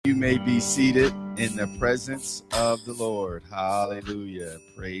may be seated in the presence of the Lord. Hallelujah.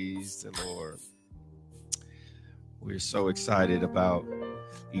 Praise the Lord. We're so excited about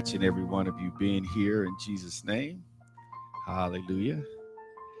each and every one of you being here in Jesus' name. Hallelujah.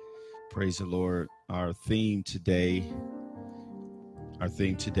 Praise the Lord. Our theme today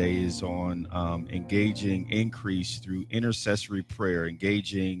is on engaging increase through intercessory prayer.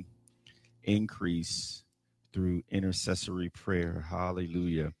 Engaging increase through intercessory prayer.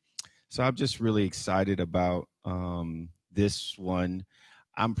 Hallelujah. So I'm just really excited about this one.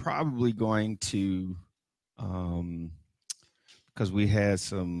 I'm probably going to, because we had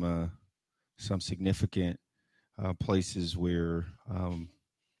some significant places where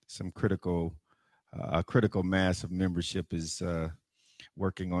some critical mass of membership is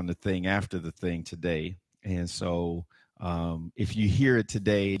working on the thing after the thing today. And so if you hear it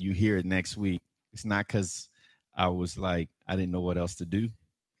today and you hear it next week, it's not because I didn't know what else to do.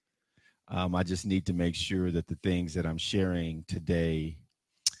 I just need to make sure that the things that I'm sharing today,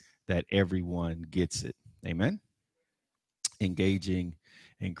 that everyone gets it. Amen. Engaging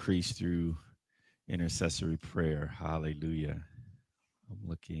increase through intercessory prayer. Hallelujah. I'm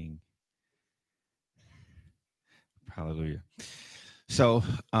looking. Hallelujah. So,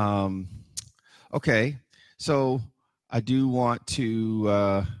 okay. So I do want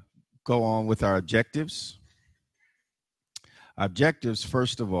to go on with our objectives. Objectives,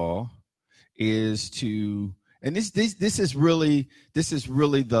 first of all, is to, and this is really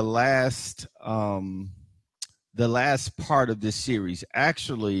the last part of this series.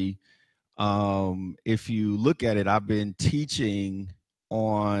 Actually, if you look at it, I've been teaching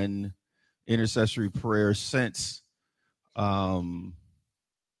on intercessory prayer since the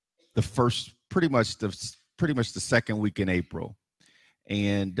second week in April,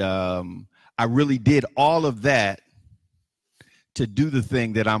 and I really did all of that to do the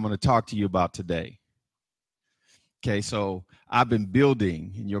thing that I'm going to talk to you about today. Okay, so I've been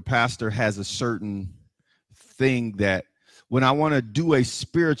building, and your pastor has a certain thing that when I want to do a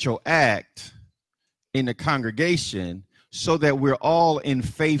spiritual act in the congregation so that we're all in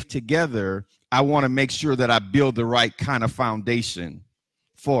faith together, I want to make sure that I build the right kind of foundation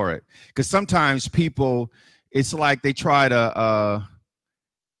for it. Because sometimes people, it's like they try to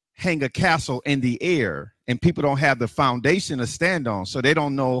hang a castle in the air, and people don't have the foundation to stand on. So they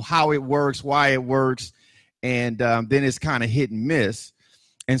don't know how it works, why it works. And then it's kind of hit and miss.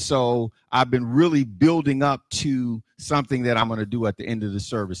 And so I've been really building up to something that I'm going to do at the end of the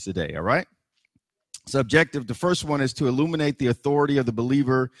service today. All right. So objective, the first one is to illuminate the authority of the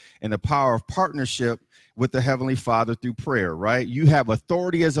believer and the power of partnership with the Heavenly Father through prayer, right? You have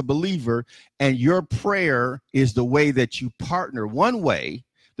authority as a believer, and your prayer is the way that you partner, one way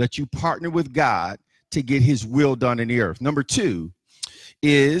that you partner with God to get his will done in the earth. Number two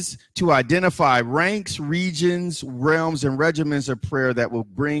is to identify ranks, regions, realms, and regiments of prayer that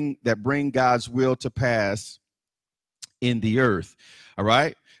bring God's will to pass in the earth. All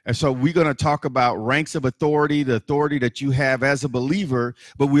right. And so we're going to talk about ranks of authority, the authority that you have as a believer.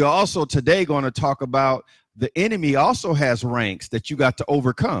 But we're also today going to talk about the enemy also has ranks that you got to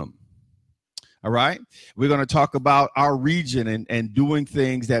overcome. All right. We're going to talk about our region and doing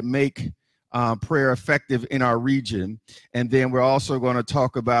things that make prayer effective in our region. And then we're also going to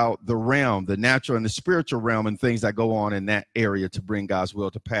talk about the realm, the natural and the spiritual realm, and things that go on in that area to bring God's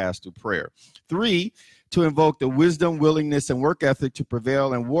will to pass through prayer. 3, to invoke the wisdom, willingness, and work ethic to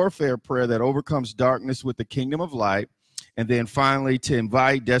prevail in warfare prayer that overcomes darkness with the kingdom of light. And then finally, to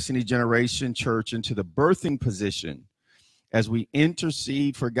invite Destiny Generation Church into the birthing position as we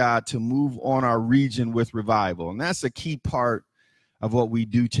intercede for God to move on our region with revival. And that's a key part of what we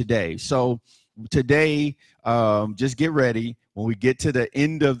do today. So today, just get ready. When we get to the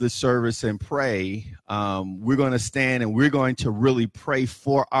end of the service and pray, we're going to stand and we're going to really pray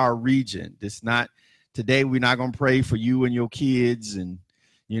for our region. Today, we're not going to pray for you and your kids and,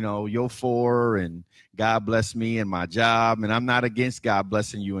 your 4 and God bless me and my job. And I'm not against God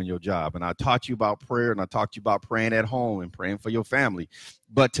blessing you and your job. And I taught you about prayer, and I taught you about praying at home and praying for your family.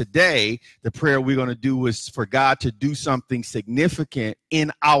 But today, the prayer we're going to do is for God to do something significant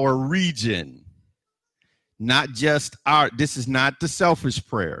in our region. Not just this is not the selfish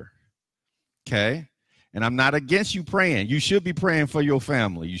prayer. Okay. And I'm not against you praying. You should be praying for your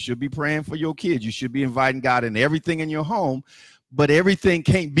family. You should be praying for your kids. You should be inviting God in everything in your home. But everything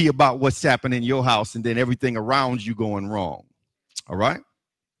can't be about what's happening in your house and then everything around you going wrong. All right.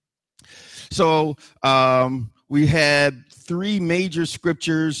 So we had 3 major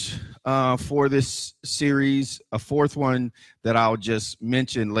scriptures for this series, a 4th one that I'll just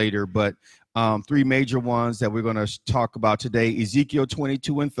mention later. But three major ones that we're going to talk about today: Ezekiel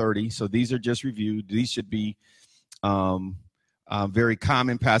 22 and 30. So these are just reviewed. These should be very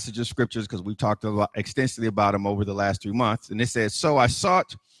common passages of scriptures because we've talked extensively about them over the last 3 months. And it says, "So I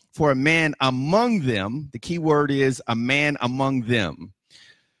sought for a man among them," the key word is a man among them,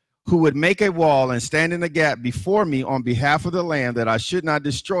 "who would make a wall and stand in the gap before me on behalf of the land, that I should not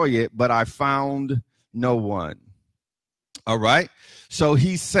destroy it, but I found no one." All right. So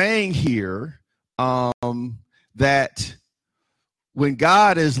he's saying here that when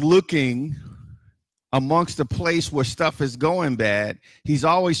God is looking amongst a place where stuff is going bad, he's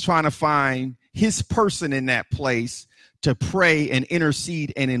always trying to find his person in that place to pray and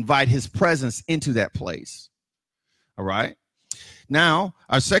intercede and invite his presence into that place. All right. Now,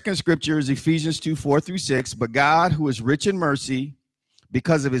 our second scripture is Ephesians 2, 4 through 6. "But God, who is rich in mercy,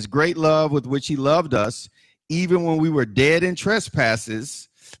 because of his great love with which he loved us, even when we were dead in trespasses,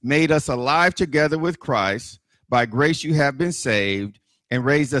 made us alive together with Christ. By grace you have been saved, and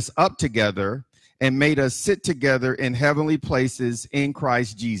raised us up together, and made us sit together in heavenly places in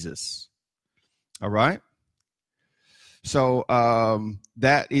Christ Jesus." All right. So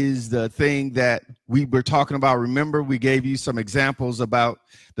that is the thing that we were talking about. Remember, we gave you some examples about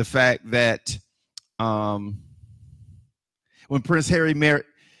the fact that when Prince Harry married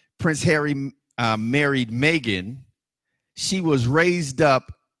Meghan, she was raised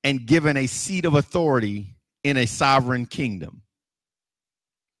up and given a seat of authority in a sovereign kingdom.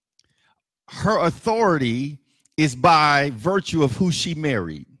 Her authority is by virtue of who she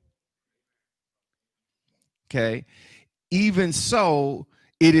married. Okay. Even so,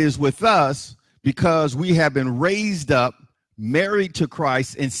 it is with us, because we have been raised up, married to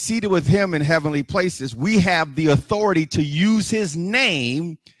Christ, and seated with him in heavenly places. We have the authority to use his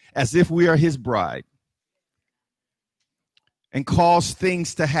name as if we are his bride and cause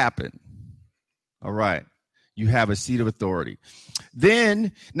things to happen. All right. You have a seat of authority.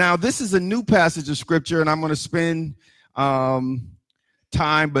 Then, now this is a new passage of scripture, and I'm going to spend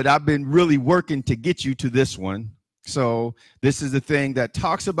time, but I've been really working to get you to this one. So this is the thing that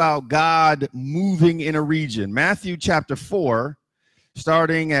talks about God moving in a region. Matthew chapter 4,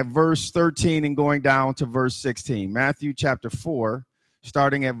 starting at verse 13 and going down to verse 16. Matthew chapter 4,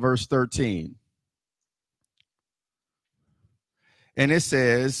 starting at verse 13. And it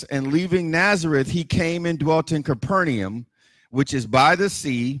says, "And leaving Nazareth, he came and dwelt in Capernaum, which is by the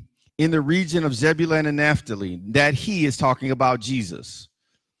sea, in the region of Zebulun and Naphtali." That he is talking about Jesus.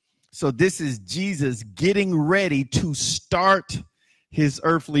 So this is Jesus getting ready to start his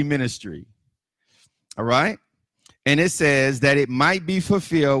earthly ministry. All right. And it says that it might be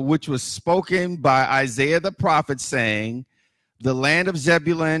fulfilled, which was spoken by Isaiah the prophet, saying, "The land of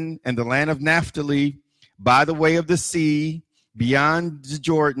Zebulun and the land of Naphtali, by the way of the sea, beyond the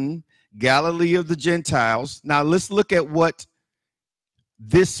Jordan, Galilee of the Gentiles." Now let's look at what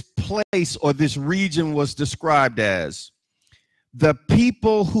this place or this region was described as. "The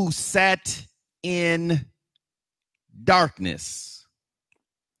people who sat in darkness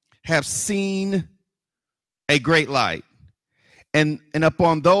have seen a great light. And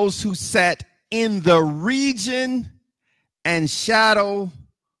upon those who sat in the region and shadow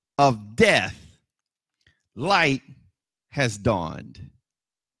of death, light has dawned."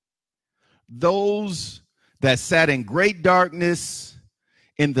 Those that sat in great darkness,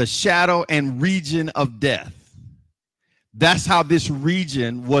 in the shadow and region of death. That's how this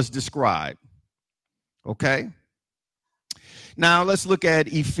region was described. Okay. Now let's look at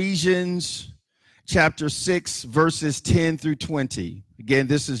Ephesians chapter 6, verses 10 through 20. Again,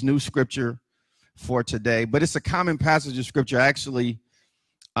 this is new scripture for today, but it's a common passage of scripture. Actually,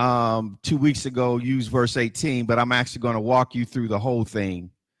 2 weeks ago used verse 18, but I'm actually going to walk you through the whole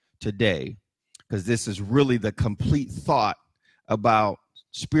thing today, because this is really the complete thought about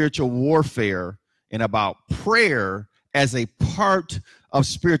spiritual warfare and about prayer as a part of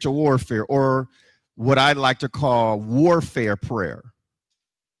spiritual warfare, or what I like to call warfare prayer.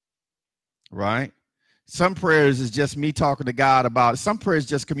 Right? Some prayers is just me talking to God about it. Some prayers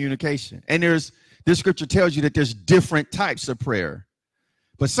just communication. And this scripture tells you that there's different types of prayer.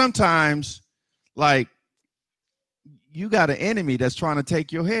 But sometimes, like, you got an enemy that's trying to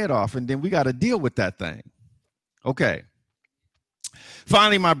take your head off, and then we got to deal with that thing. Okay.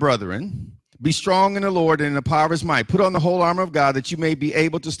 Finally, my brethren, be strong in the Lord and in the power of his might. Put on the whole armor of God, that you may be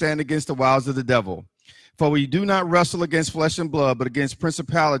able to stand against the wiles of the devil. For we do not wrestle against flesh and blood, but against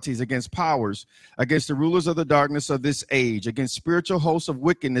principalities, against powers, against the rulers of the darkness of this age, against spiritual hosts of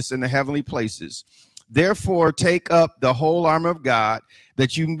wickedness in the heavenly places. Therefore, take up the whole armor of God,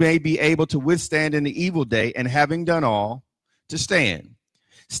 that you may be able to withstand in the evil day, and having done all, to stand.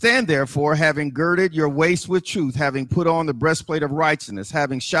 Stand therefore, having girded your waist with truth, having put on the breastplate of righteousness,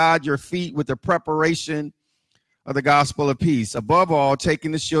 having shod your feet with the preparation of the gospel of peace. Above all, taking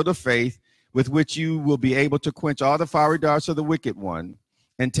the shield of faith, with which you will be able to quench all the fiery darts of the wicked one,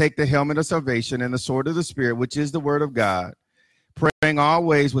 and take the helmet of salvation and the sword of the Spirit, which is the word of God, praying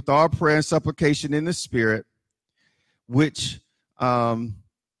always with all prayer and supplication in the Spirit, which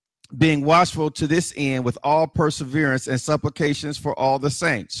being watchful to this end with all perseverance and supplications for all the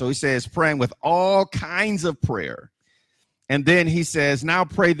saints. So he says, praying with all kinds of prayer. And then he says, now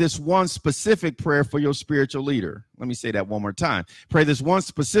pray this one specific prayer for your spiritual leader. Let me say that one more time. Pray this one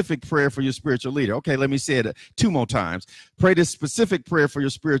specific prayer for your spiritual leader. Okay, let me say it 2 more times. Pray this specific prayer for your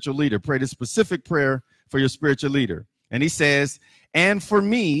spiritual leader. Pray this specific prayer for your spiritual leader. And he says, and for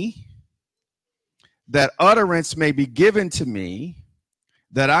me, that utterance may be given to me,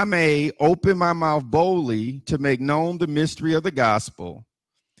 that I may open my mouth boldly to make known the mystery of the gospel,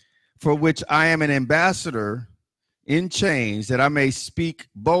 for which I am an ambassador in chains, that I may speak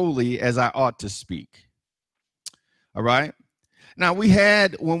boldly as I ought to speak. All right. Now, we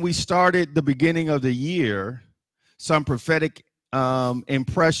had, when we started the beginning of the year, some prophetic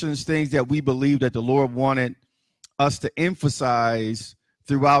impressions, things that we believe that the Lord wanted us to emphasize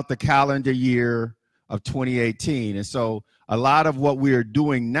throughout the calendar year of 2018. And so a lot of what we are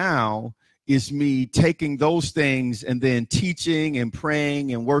doing now is me taking those things and then teaching and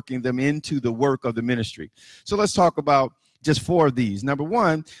praying and working them into the work of the ministry. So let's talk about just 4 of these. Number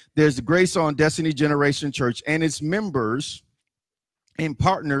 1, there's the Grace on Destiny Generation Church and its members and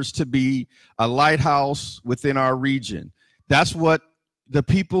partners to be a lighthouse within our region. That's what the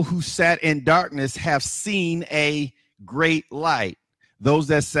people who sat in darkness have seen, a great light. Those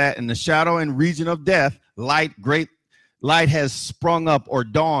that sat in the shadow and region of death, great light has sprung up or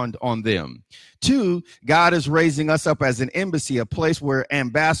dawned on them. 2, God is raising us up as an embassy, a place where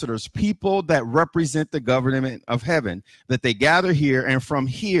ambassadors, people that represent the government of heaven, that they gather here, and from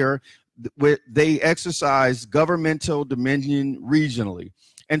here, they exercise governmental dominion regionally.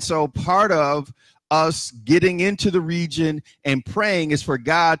 And so part of us getting into the region and praying is for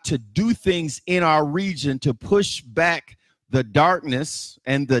God to do things in our region to push back the darkness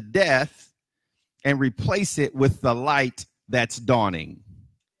and the death and replace it with the light that's dawning.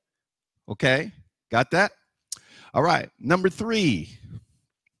 Okay, got that? All right, number 3.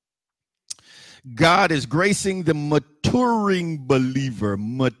 God is gracing the maturing believer.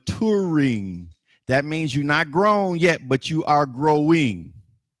 Maturing. That means you're not grown yet, but you are growing.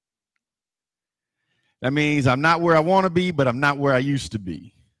 That means I'm not where I want to be, but I'm not where I used to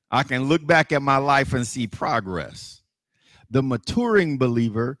be. I can look back at my life and see progress. The maturing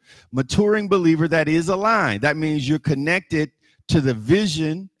believer that is aligned. That means you're connected to the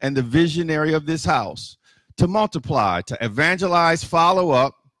vision and the visionary of this house, to multiply, to evangelize, follow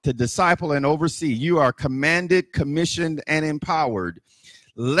up, to disciple and oversee. You are commanded, commissioned, and empowered.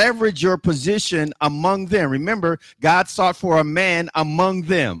 Leverage your position among them. Remember, God sought for a man among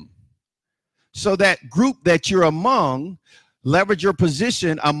them. So that group that you're among, leverage your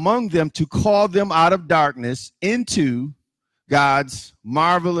position among them to call them out of darkness into God's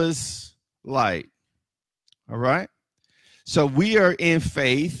marvelous light. All right. So we are in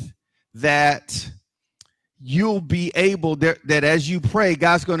faith that you'll be able, that as you pray,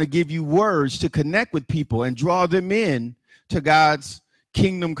 God's going to give you words to connect with people and draw them in to God's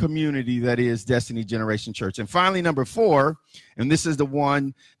kingdom community that is Destiny Generation Church. And finally, number 4, and this is the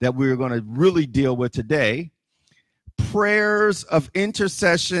one that we're going to really deal with today. Prayers of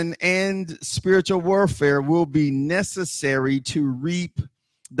intercession and spiritual warfare will be necessary to reap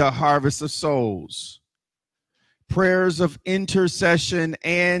the harvest of souls. Prayers of intercession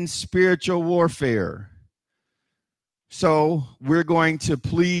and spiritual warfare. So we're going to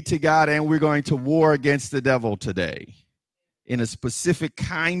plead to God and we're going to war against the devil today in a specific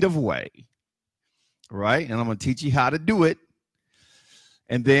kind of way. All right? And I'm going to teach you how to do it.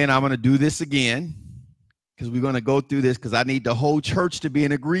 And then I'm going to do this again, because we're going to go through this, because I need the whole church to be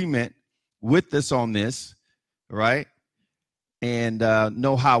in agreement with us on this, right? And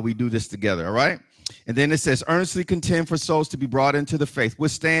know how we do this together, all right? And then it says, earnestly contend for souls to be brought into the faith.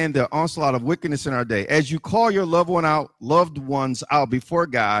 Withstand the onslaught of wickedness in our day. As you call your loved ones out before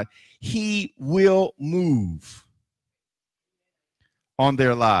God, he will move on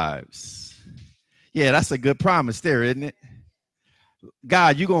their lives. Yeah, that's a good promise there, isn't it?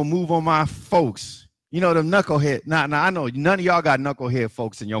 God, you're going to move on my folks. You know, them knucklehead. Now, I know none of y'all got knucklehead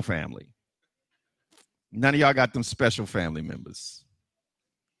folks in your family. None of y'all got them special family members.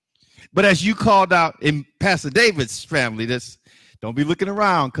 But as you called out in Pastor David's family, don't be looking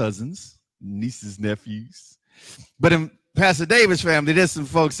around, cousins, nieces, nephews. But in Pastor Davis family, there's some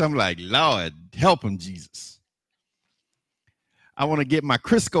folks I'm like, Lord, help them, Jesus. I want to get my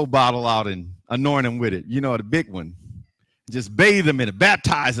Crisco bottle out and anoint them with it. You know, the big one. Just bathe them in it,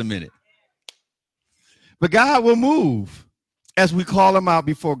 baptize them in it. But God will move as we call him out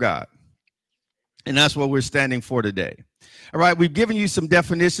before God. And that's what we're standing for today. All right, we've given you some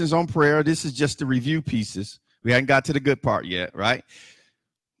definitions on prayer. This is just the review pieces. We hadn't got to the good part yet, right?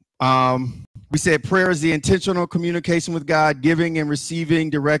 We said prayer is the intentional communication with God, giving and receiving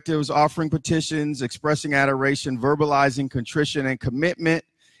directives, offering petitions, expressing adoration, verbalizing contrition and commitment,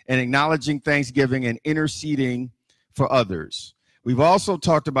 and acknowledging thanksgiving and interceding for others. We've also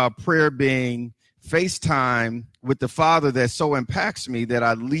talked about prayer being FaceTime with the Father that so impacts me that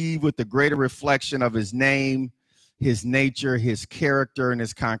I leave with the greater reflection of his name, his nature, his character, and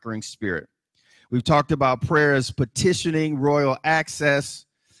his conquering spirit. We've talked about prayer as petitioning royal access,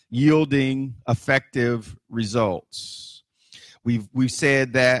 yielding effective results. We've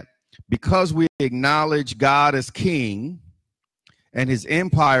said that because we acknowledge God as king and his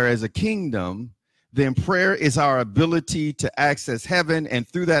empire as a kingdom, then prayer is our ability to access heaven, and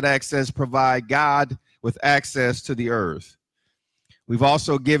through that access provide God with access to the earth. We've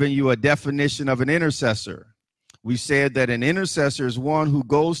also given you a definition of an intercessor. We said that an intercessor is one who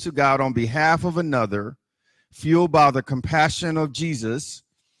goes to God on behalf of another, fueled by the compassion of Jesus,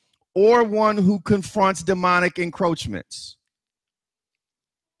 or one who confronts demonic encroachments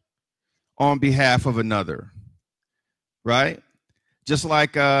on behalf of another, right? Just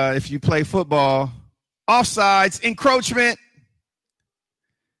like if you play football, offsides, encroachment,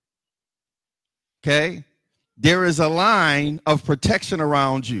 okay? There is a line of protection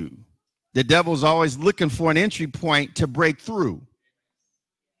around you. The devil's always looking for an entry point to break through,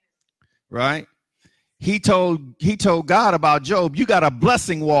 right? He told God about Job, you got a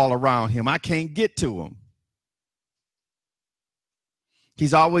blessing wall around him. I can't get to him.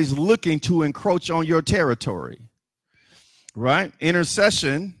 He's always looking to encroach on your territory, right?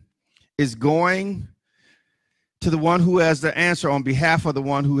 Intercession is going to the one who has the answer on behalf of the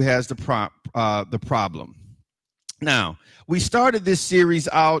one who has the problem. Now, we started this series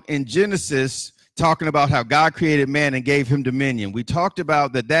out in Genesis talking about how God created man and gave him dominion. We talked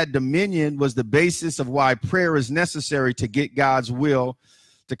about that dominion was the basis of why prayer is necessary to get God's will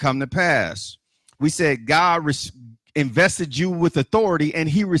to come to pass. We said God invested you with authority, and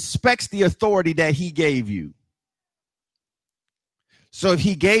he respects the authority that he gave you. So if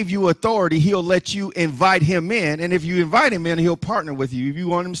he gave you authority, he'll let you invite him in. And if you invite him in, he'll partner with you. If you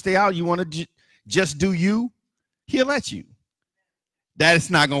want him to stay out, you want to just do you, he'll let you. That is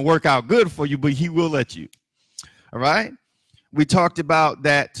not going to work out good for you, but he will let you. All right. We talked about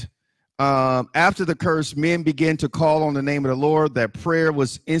that after the curse, men began to call on the name of the Lord, that prayer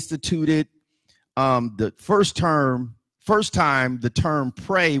was instituted. The first time the term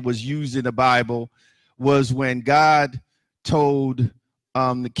pray was used in the Bible was when God told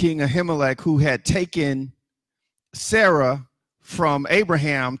the king Ahimelech, who had taken Sarah from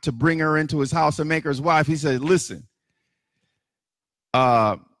Abraham to bring her into his house and make her his wife. He said, listen,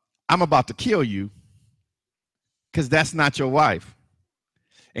 I'm about to kill you because that's not your wife.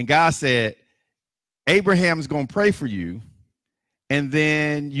 And God said, Abraham's going to pray for you, and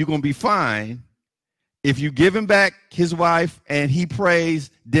then you're going to be fine. If you give him back his wife and he prays,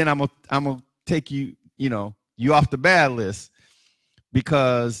 then I'm gonna take you, you off the bad list,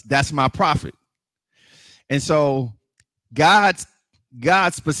 because that's my prophet. And so God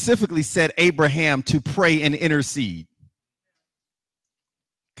specifically said Abraham to pray and intercede.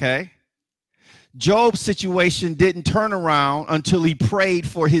 Okay. Job's situation didn't turn around until he prayed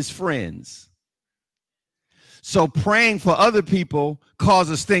for his friends. So praying for other people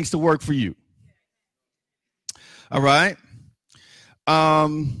causes things to work for you. All right.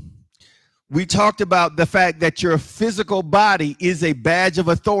 We talked about the fact that your physical body is a badge of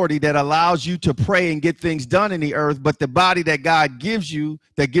authority that allows you to pray and get things done in the earth. But the body that God gives you,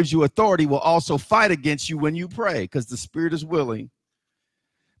 that gives you authority, will also fight against you when you pray, because the spirit is willing,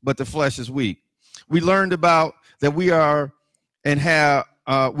 but the flesh is weak. We learned about that we are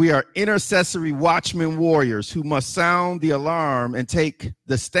intercessory watchmen warriors who must sound the alarm and take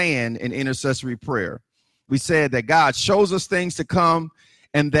the stand in intercessory prayer. We said that God shows us things to come,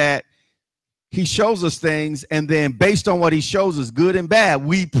 and that he shows us things, and then based on what he shows us, good and bad,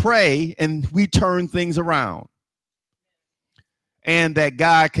 we pray and we turn things around. And that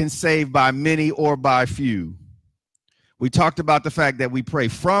God can save by many or by few. We talked about the fact that we pray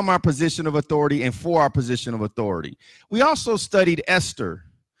from our position of authority and for our position of authority. We also studied Esther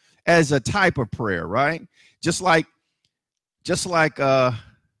as a type of prayer, right? Just like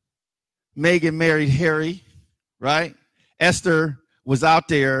Meghan married Harry, right? Esther was out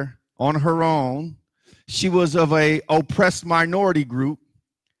there on her own. She was of a oppressed minority group,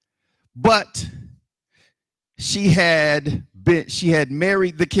 but she had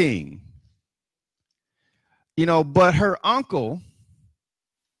married the king. But her uncle,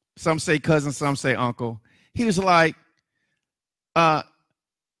 some say cousin, some say uncle, he was like,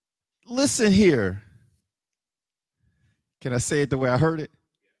 listen here. Can I say it the way I heard it?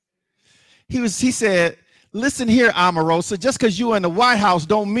 He said, listen here, Omarosa, just because you're in the White House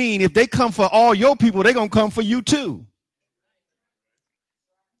don't mean if they come for all your people, they're going to come for you too.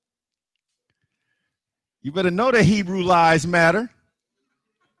 You better know that Hebrew lives matter.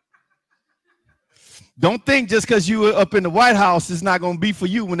 Don't think just because you were up in the White House, it's not going to be for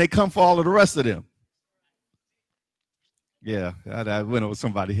you when they come for all of the rest of them. Yeah, I went over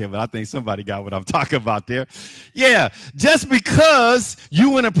somebody here, but I think somebody got what I'm talking about there. Yeah, just because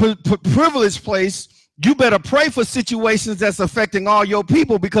you in a privileged place, you better pray for situations that's affecting all your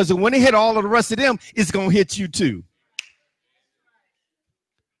people, because when it hit all of the rest of them, it's going to hit you too.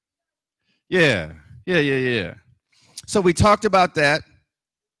 Yeah. So we talked about that.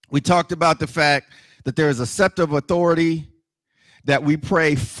 We talked about the fact that there is a scepter of authority, that we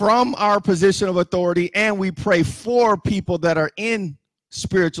pray from our position of authority, and we pray for people that are in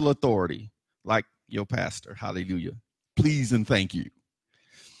spiritual authority, like your pastor. Hallelujah. Please and thank you.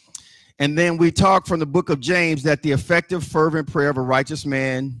 And then we talk from the book of James that the effective, fervent prayer of a righteous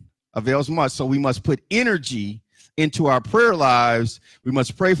man avails much. So we must put energy into our prayer lives. We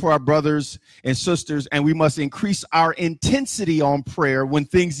must pray for our brothers and sisters, and we must increase our intensity on prayer when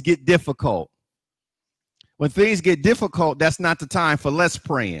things get difficult. When things get difficult, that's not the time for less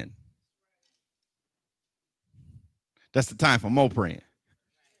praying. That's the time for more praying.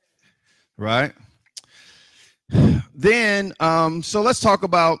 Right? Then, so let's talk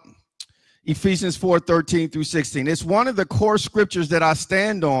about Ephesians 4:13 through 16. It's one of the core scriptures that I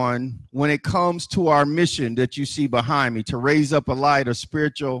stand on when it comes to our mission that you see behind me, to raise up a light of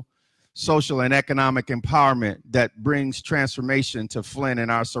spiritual, social, and economic empowerment that brings transformation to Flint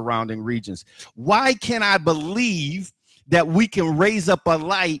and our surrounding regions. Why can I believe that we can raise up a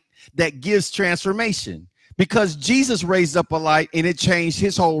light that gives transformation? Because Jesus raised up a light and it changed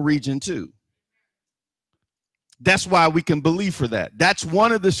his whole region too. That's why we can believe for that. That's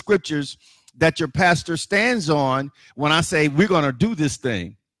one of the scriptures that your pastor stands on when I say we're going to do this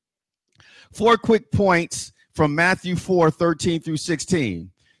thing. 4 quick points from Matthew 4:13 through 16.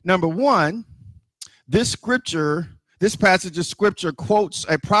 Number one, this passage of scripture quotes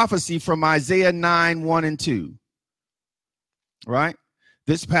a prophecy from Isaiah 9:1 and 2. Right?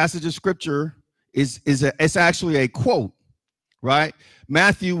 This passage of scripture it's actually a quote, right?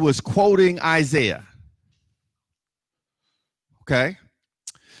 Matthew was quoting Isaiah. Okay.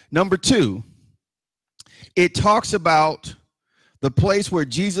 Number two, it talks about the place where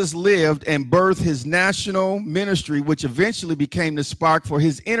Jesus lived and birthed his national ministry, which eventually became the spark for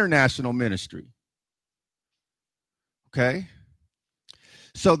his international ministry. Okay.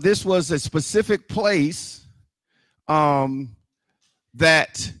 So this was a specific place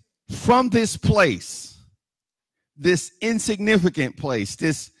that from this place, this insignificant place,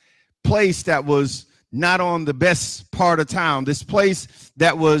 this place that was not on the best part of town, this place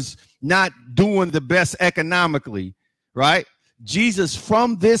that was not doing the best economically, right? Jesus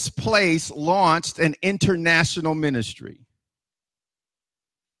from this place launched an international ministry.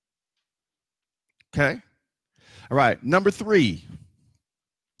 Okay. All right. Number three,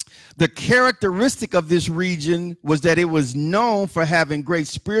 the characteristic of this region was that it was known for having great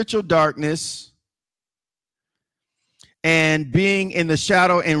spiritual darkness and being in the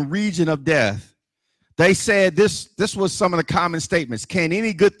shadow and region of death. They said this was some of the common statements. Can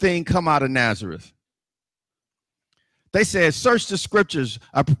any good thing come out of Nazareth? They said, search the scriptures.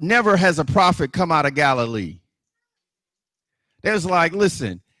 Never has a prophet come out of Galilee. They was like,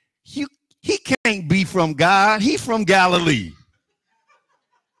 listen, he can't be from God. He's from Galilee.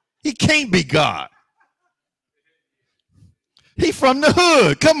 He can't be God. He from the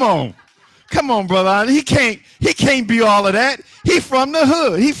hood. Come on, brother. He can't be all of that. He from the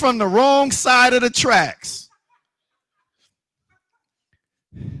hood. He from the wrong side of the tracks.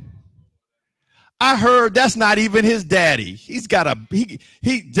 I heard that's not even his daddy. He's got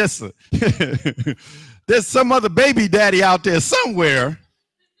there's some other baby daddy out there somewhere.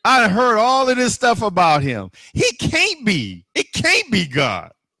 I heard all of this stuff about him. It can't be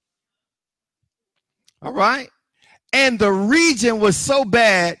God. All right. And the region was so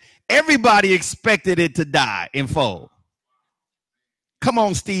bad, everybody expected it to die and fold. Come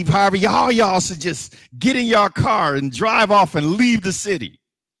on, Steve Harvey. Y'all should just get in your car and drive off and leave the city.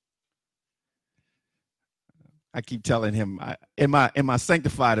 I keep telling him, in my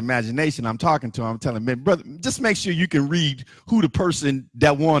sanctified imagination, I'm talking to him. I'm telling him, brother, just make sure you can read who the person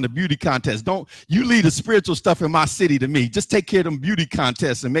that won the beauty contest. Don't you leave the spiritual stuff in my city to me. Just take care of them beauty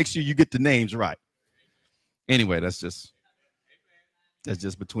contests and make sure you get the names right. Anyway, that's just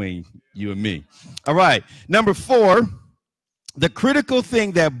between you and me. All right. Number 4, the critical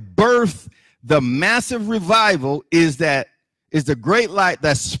thing that birthed the massive revival is the great light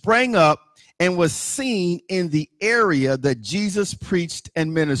that sprang up and was seen in the area that Jesus preached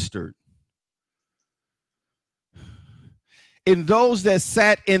and ministered. In those that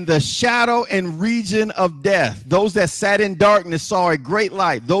sat in the shadow and region of death, those that sat in darkness saw a great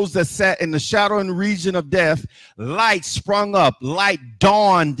light. Those that sat in the shadow and region of death, light sprung up, light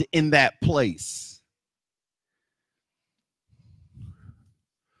dawned in that place.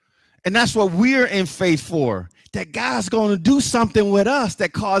 And that's what we're in faith for. That God's going to do something with us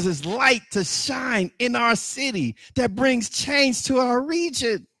that causes light to shine in our city, that brings change to our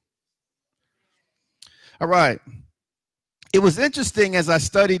region. All right. It was interesting as I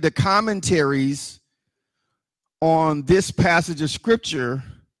studied the commentaries on this passage of scripture,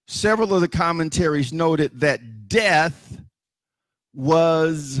 several of the commentaries noted that death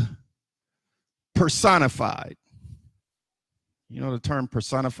was personified. You know what the term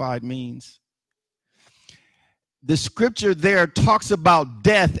personified means? The scripture there talks about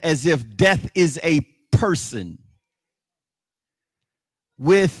death as if death is a person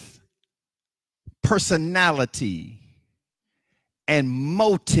with personality and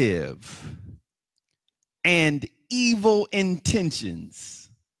motive and evil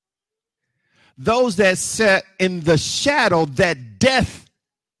intentions. Those that sat in the shadow that death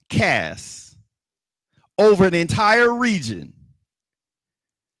casts over an entire region.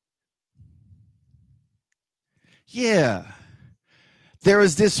 Yeah, there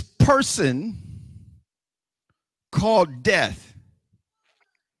is this person called death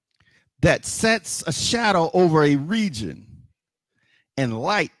that sets a shadow over a region, and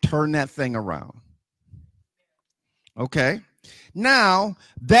light turned that thing around. Okay, now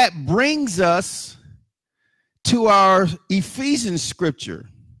that brings us to our Ephesians scripture.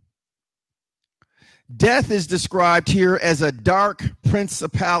 Death is described here as a dark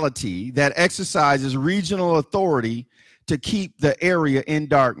principality that exercises regional authority to keep the area in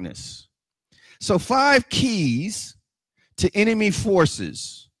darkness. So 5 keys to enemy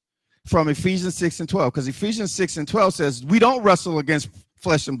forces from Ephesians 6 and 12, because Ephesians 6 and 12 says we don't wrestle against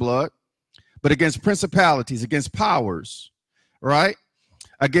flesh and blood, but against principalities, against powers, right?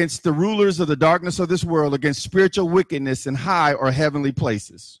 Against the rulers of the darkness of this world, against spiritual wickedness in high or heavenly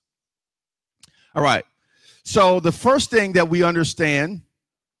places. All right. So the first thing that we understand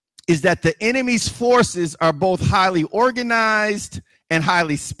is that the enemy's forces are both highly organized and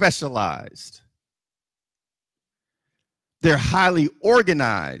highly specialized. They're highly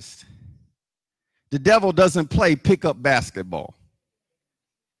organized. The devil doesn't play pickup basketball.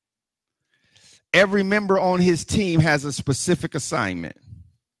 Every member on his team has a specific assignment.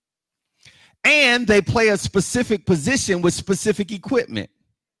 And they play a specific position with specific equipment.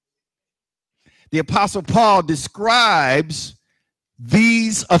 The Apostle Paul describes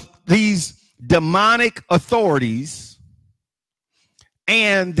these demonic authorities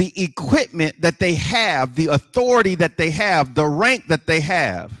and the equipment that they have, the authority that they have, the rank that they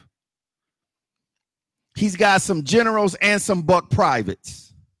have. He's got some generals and some buck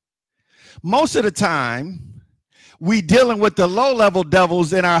privates. Most of the time, we dealing with the low-level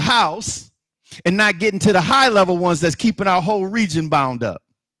devils in our house and not getting to the high-level ones that's keeping our whole region bound up.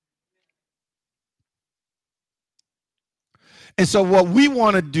 And so what we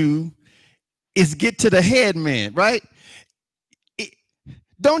want to do is get to the head man, right?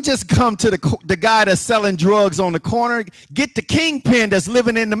 Don't just come to the guy that's selling drugs on the corner. Get the kingpin that's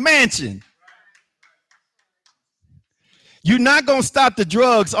living in the mansion. You're not going to stop the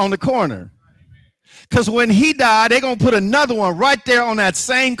drugs on the corner. Because when he died, they're going to put another one right there on that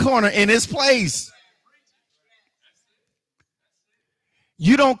same corner in his place.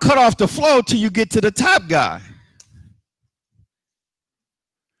 You don't cut off the flow till you get to the top guy.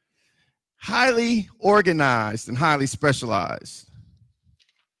 Highly organized and highly specialized.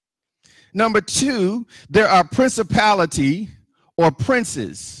 Number 2, there are principality or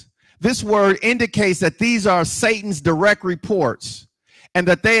princes. This word indicates that these are Satan's direct reports and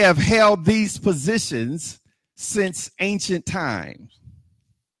that they have held these positions since ancient times.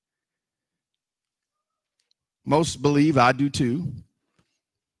 Most believe, I do too,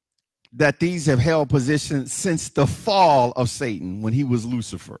 that these have held positions since the fall of Satan when he was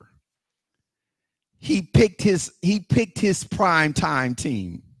Lucifer. He picked his prime time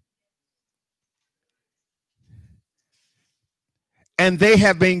team. and they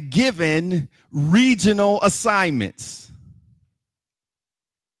have been given regional assignments.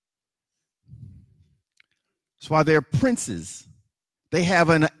 That's why they're princes. They have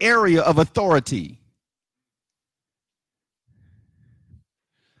an area of authority.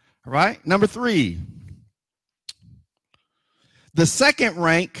 All right, number 3. The second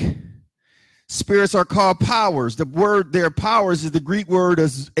rank, spirits are called powers. The word there, powers, is the Greek word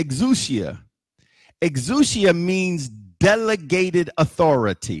exousia. Exousia means delegated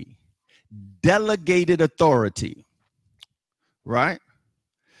authority. Delegated authority. Right?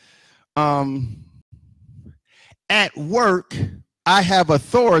 At work, I have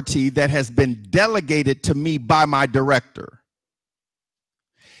authority that has been delegated to me by my director.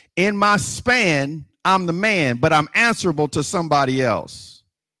 In my span, I'm the man, but I'm answerable to somebody else.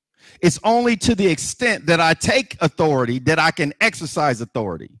 It's only to the extent that I take authority that I can exercise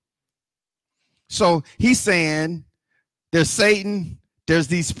authority. So he's saying there's Satan, there's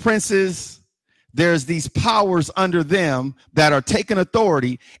these princes, there's these powers under them that are taking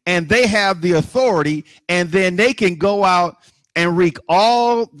authority, and they have the authority, and then they can go out and wreak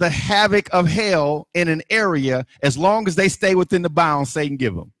all the havoc of hell in an area as long as they stay within the bounds Satan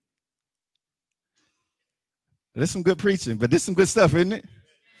give them. There's some good preaching, but this is some good stuff, isn't it?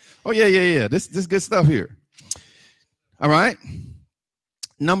 Oh, yeah. This is good stuff here. All right.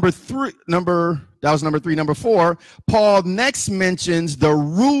 Number 3, Number 4, Paul next mentions the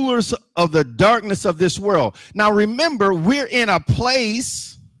rulers of the darkness of this world. Now, remember, we're in a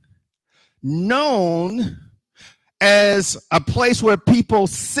place known as a place where people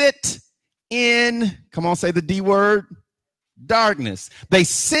sit in, come on, say the D word, darkness. They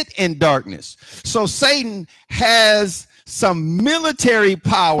sit in darkness. So Satan has some military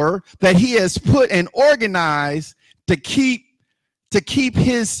power that he has put and organized to keep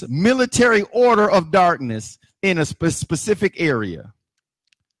his military order of darkness in a specific area.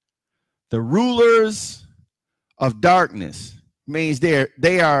 The rulers of darkness means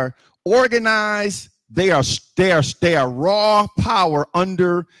they are organized. They are raw power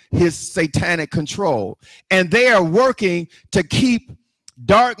under his satanic control, and they are working to keep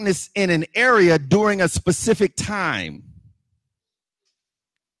darkness in an area during a specific time.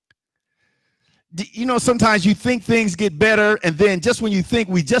 You know, sometimes you think things get better, and then just when you think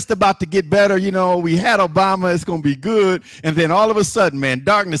we just about to get better, you know, we had Obama, it's going to be good, and then all of a sudden, man,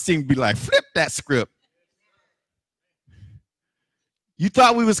 darkness seems to be like, flip that script. You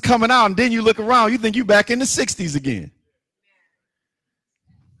thought we was coming out, and then you look around, you think you back in the 60s again.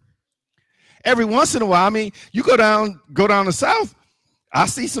 Every once in a while, I mean, you go down the South, I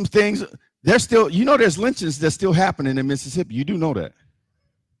see some things. There's still, you know, there's lynchings that's still happening in Mississippi. You do know that.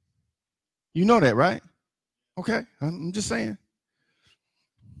 You know that, right? Okay, I'm just saying.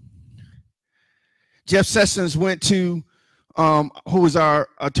 Jeff Sessions went to, who is our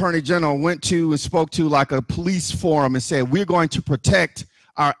attorney general, went to and spoke to like a police forum and said, we're going to protect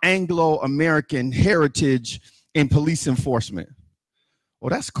our Anglo-American heritage in police enforcement. Well,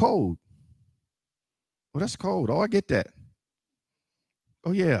 that's cold. Well, that's cold. Oh, I get that.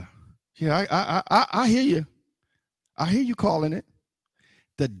 Oh, yeah. Yeah, I hear you. I hear you calling it.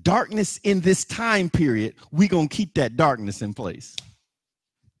 The darkness in this time period, we're going to keep that darkness in place.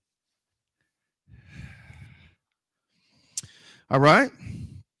 All right.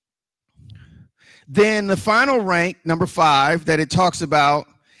 Then the final rank, number 5, that it talks about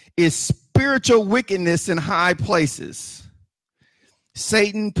is spiritual wickedness in high places.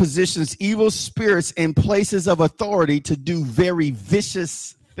 Satan positions evil spirits in places of authority to do very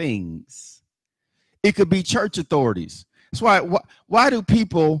vicious things. It could be church authorities. That's why do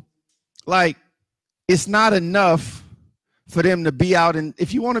people, like, it's not enough for them to be out, and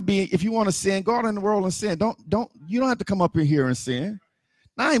if you want to sin, go out in the world and sin. You don't have to come up in here and sin.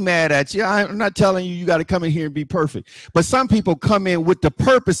 I ain't mad at you. I'm not telling you got to come in here and be perfect. But some people come in with the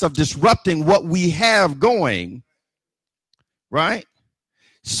purpose of disrupting what we have going, right?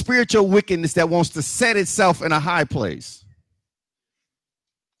 Spiritual wickedness that wants to set itself in a high place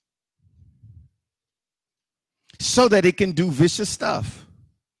so that it can do vicious stuff.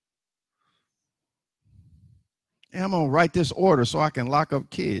 And I'm going to write this order so I can lock up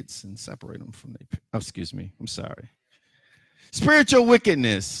kids and separate them from the, excuse me, I'm sorry. Spiritual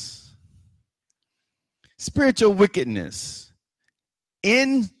wickedness. Spiritual wickedness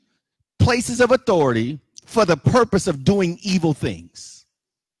in places of authority for the purpose of doing evil things.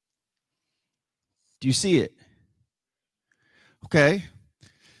 Do you see it? Okay.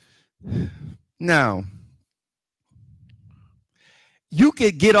 Now, you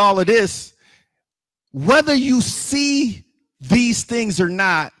could get all of this. Whether you see these things or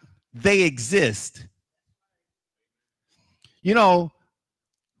not, they exist. You know,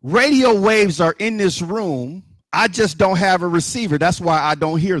 Radio waves are in this room. I just don't have a receiver. That's why I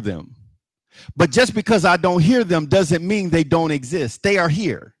don't hear them. But just because I don't hear them doesn't mean they don't exist. They are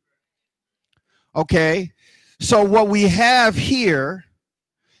here. Okay? So what we have here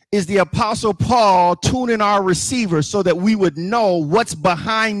is the Apostle Paul tuning our receiver so that we would know what's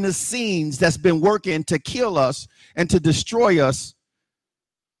behind the scenes that's been working to kill us and to destroy us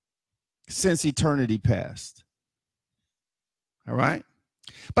since eternity past. All right?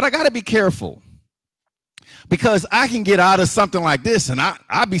 But I got to be careful, because I can get out of something like this and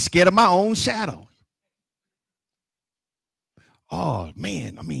I'll be scared of my own shadow. Oh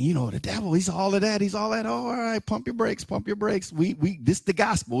man, I mean, you know, the devil, he's all of that. He's all that. Oh, all right, pump your brakes, pump your brakes. This is the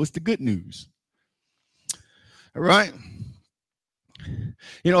gospel. It's the good news. All right.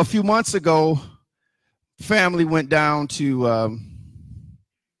 You know, a few months ago, family went down to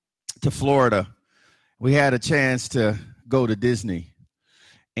Florida. We had a chance to go to Disney.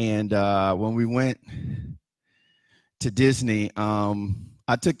 And when we went to Disney,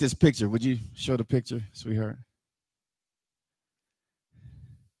 I took this picture. Would you show the picture, sweetheart?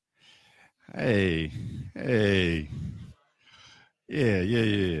 Hey.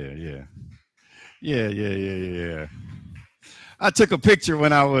 Yeah. I took a picture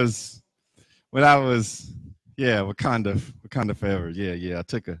when I was, Wakanda forever. Yeah.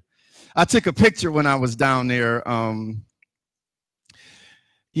 I took a picture when I was down there.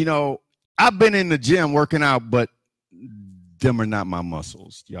 You know, I've been in the gym working out, but them are not my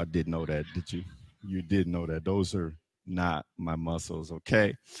muscles. Y'all did know that, did you? You did know that. Those are not my muscles,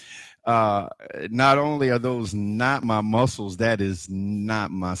 okay? Not only are those not my muscles, that is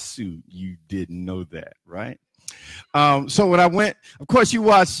not my suit. You didn't know that, right? So when I went, of course,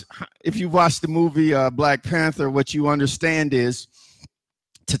 if you watched the movie Black Panther, what you understand is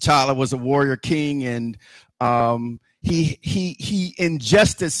T'Challa was a warrior king, and he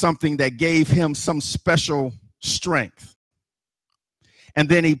ingested something that gave him some special strength. And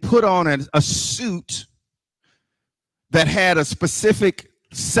then he put on a suit that had a specific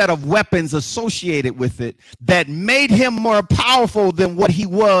set of weapons associated with it that made him more powerful than what he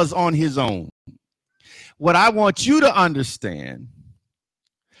was on his own. What I want you to understand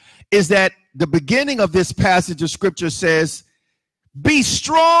is that the beginning of this passage of scripture says, be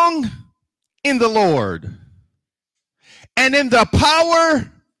strong in the Lord and in the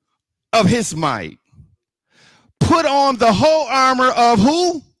power of his might. Put on the whole armor of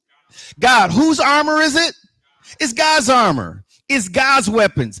who? God. Whose armor is it? It's God's armor. It's God's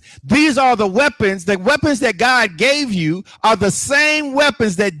weapons. These are the weapons that God gave you are the same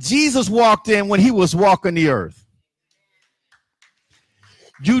weapons that Jesus walked in when he was walking the earth.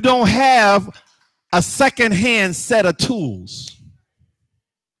 You don't have a secondhand set of tools.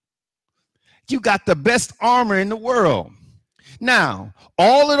 You got the best armor in the world. Now,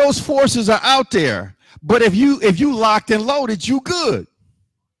 all of those forces are out there, but if you locked and loaded, you good.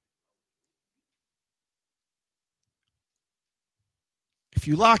 If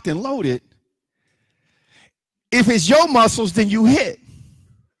you locked and loaded, if it's your muscles, then you hit.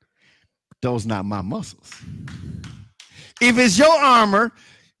 Those not my muscles. If it's your armor,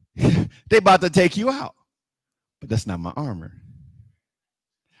 they about to take you out. But that's not my armor.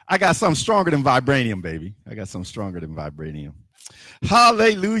 I got something stronger than vibranium, baby. I got something stronger than vibranium.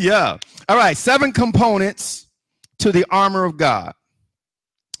 Hallelujah. All right, 7 components to the armor of God.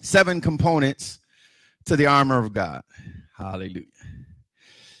 7 components to the armor of God. Hallelujah.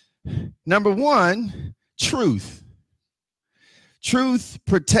 Number 1, truth. Truth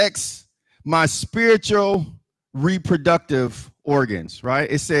protects my spiritual reproductive organs, right?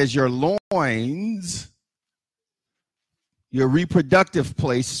 It says your loins, your reproductive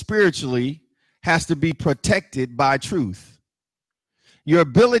place spiritually has to be protected by truth. Your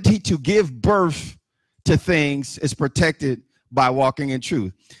ability to give birth to things is protected by walking in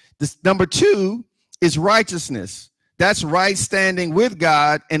truth. This number 2 is righteousness. That's right standing with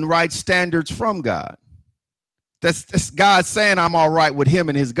God and right standards from God. That's God saying I'm all right with him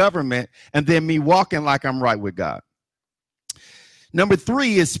and his government, and then me walking like I'm right with God. Number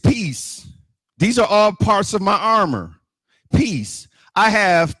 3 is peace. These are all parts of my armor. Peace. I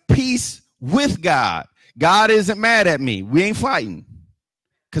have peace with God. God isn't mad at me. We ain't fighting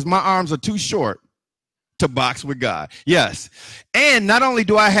because my arms are too short to box with God. Yes. And not only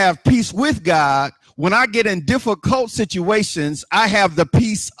do I have peace with God, when I get in difficult situations, I have the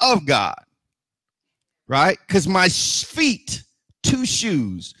peace of God. Right? Because my feet, 2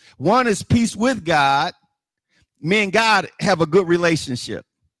 shoes. One is peace with God. Me and God have a good relationship.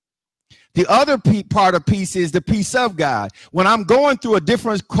 The other part of peace is the peace of God. When I'm going through a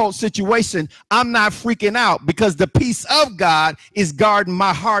difficult situation, I'm not freaking out because the peace of God is guarding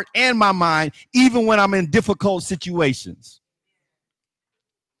my heart and my mind, even when I'm in difficult situations.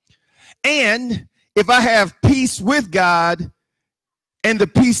 And if I have peace with God and the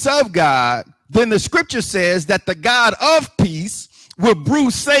peace of God, then the scripture says that the God of peace will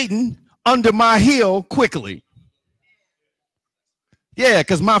bruise Satan under my heel quickly. Yeah,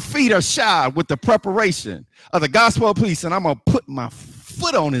 because my feet are shod with the preparation of the gospel of peace, and I'm going to put my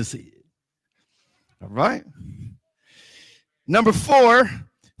foot on his head. All right. Number 4,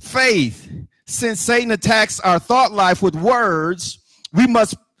 faith. Since Satan attacks our thought life with words, we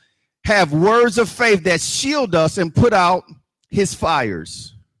must have words of faith that shield us and put out his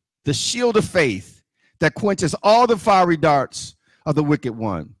fires. The shield of faith that quenches all the fiery darts of the wicked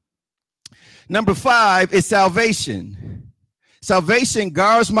one. Number 5 is salvation. Salvation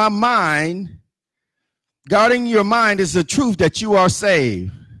guards my mind. Guarding your mind is the truth that you are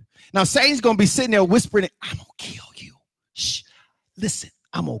saved. Now, Satan's going to be sitting there whispering, I'm going to kill you. Shh, listen,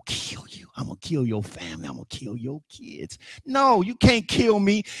 I'm going to kill you. I'm going to kill your family. I'm going to kill your kids. No, you can't kill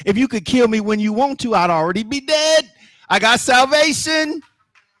me. If you could kill me when you want to, I'd already be dead. I got salvation.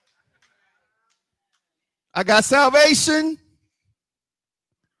 I got salvation.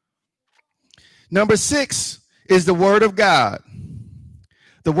 Number 6 is the word of God.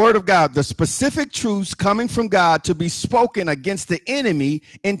 The word of God, the specific truths coming from God to be spoken against the enemy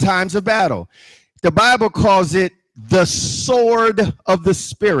in times of battle. The Bible calls it the sword of the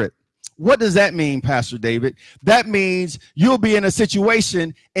Spirit. What does that mean, Pastor David? That means you'll be in a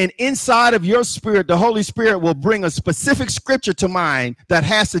situation and inside of your spirit, the Holy Spirit will bring a specific scripture to mind that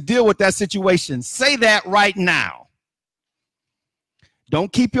has to deal with that situation. Say that right now.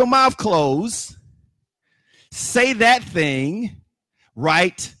 Don't keep your mouth closed. Say that thing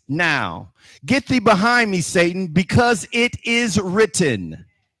right now. Get thee behind me, Satan, because it is written.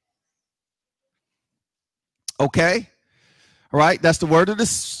 Okay? All right, that's the word of the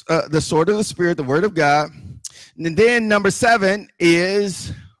sword of the Spirit, the word of God. And then number 7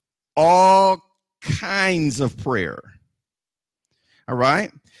 is all kinds of prayer. All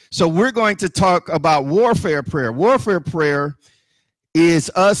right? So we're going to talk about warfare prayer. Warfare prayer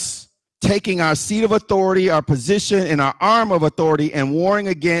is us taking our seat of authority, our position, and our arm of authority and warring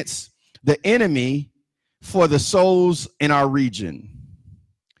against the enemy for the souls in our region.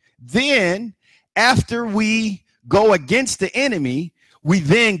 Then, after we go against the enemy, we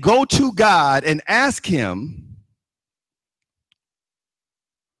then go to God and ask him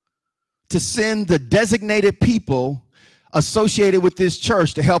to send the designated people associated with this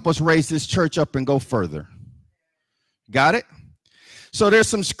church to help us raise this church up and go further. Got it? So there's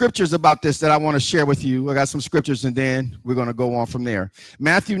some scriptures about this that I want to share with you. I got some scriptures and then we're going to go on from there.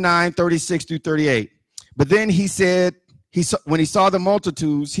 Matthew 9:36-38. But then he said, when he saw the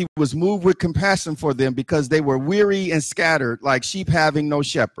multitudes, he was moved with compassion for them because they were weary and scattered like sheep having no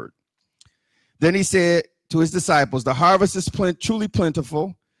shepherd. Then he said to his disciples, the harvest is truly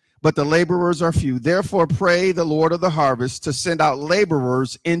plentiful, but the laborers are few. Therefore, pray the Lord of the harvest to send out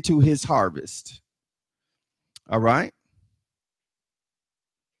laborers into his harvest. All right.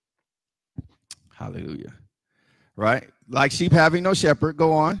 Hallelujah. Right? Like sheep having no shepherd.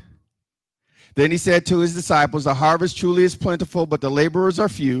 Go on. Then he said to his disciples, the harvest truly is plentiful, but the laborers are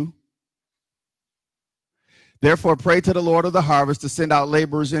few. Therefore, pray to the Lord of the harvest to send out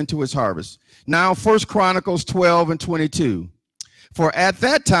laborers into his harvest. Now, 1 Chronicles 12:22. For at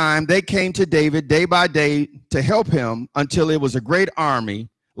that time they came to David day by day to help him until it was a great army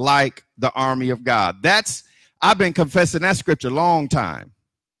like the army of God. I've been confessing that scripture a long time.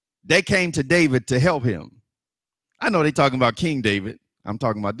 They came to David to help him. I know they're talking about King David. I'm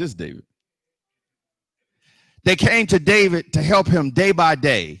talking about this David. They came to David to help him day by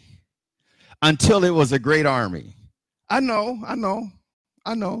day until it was a great army. I know.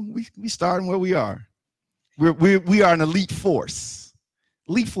 We starting where we are. We are an elite force.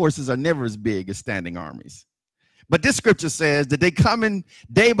 Elite forces are never as big as standing armies. But this scripture says that they come in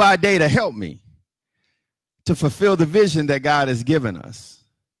day by day to help me to fulfill the vision that God has given us.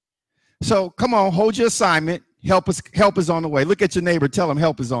 So come on, hold your assignment. Help is on the way. Look at your neighbor. Tell him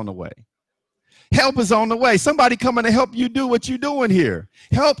help is on the way. Help is on the way. Somebody coming to help you do what you're doing here.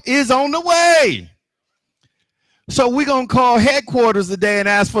 Help is on the way. So we're going to call headquarters today and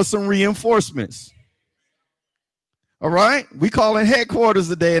ask for some reinforcements. All right? We calling headquarters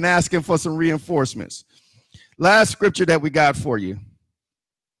today and asking for some reinforcements. Last scripture that we got for you.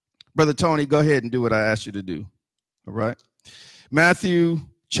 Brother Tony, go ahead and do what I asked you to do. All right? Matthew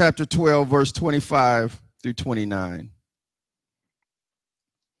chapter 12, verse 25-29.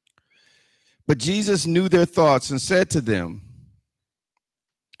 But Jesus knew their thoughts and said to them,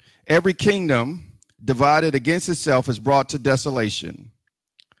 every kingdom divided against itself is brought to desolation,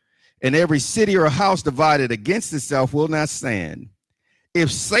 and every city or house divided against itself will not stand.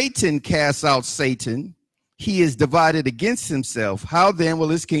 If Satan casts out Satan, he is divided against himself. How then will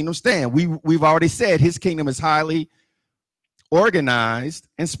his kingdom stand? We've already said his kingdom is highly organized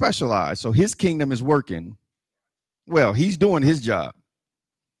and specialized. So his kingdom is working well. He's doing his job.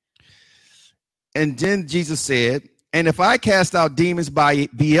 And then Jesus said, and if I cast out demons by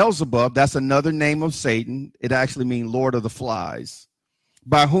Beelzebub, that's another name of Satan. It actually means Lord of the Flies.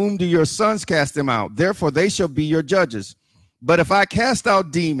 By whom do your sons cast them out? Therefore they shall be your judges. But if I cast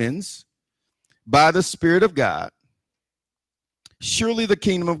out demons by the Spirit of God, surely the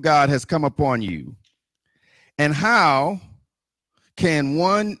kingdom of God has come upon you. And how can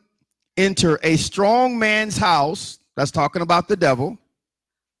one enter a strong man's house, that's talking about the devil,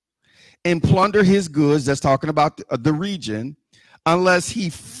 and plunder his goods, that's talking about the region, unless he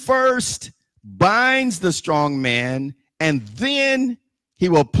first binds the strong man, and then he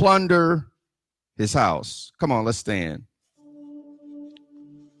will plunder his house? Come on, let's stand.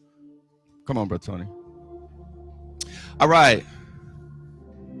 Come on, Brother Tony. All right.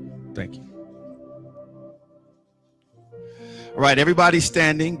 Thank you. All right, everybody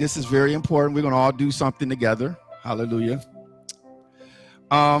standing. This is very important. We're going to all do something together. Hallelujah.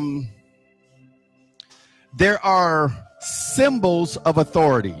 There are symbols of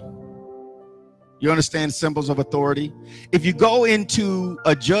authority. You understand symbols of authority? If you go into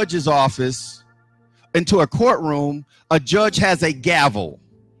a judge's office, into a courtroom, a judge has a gavel.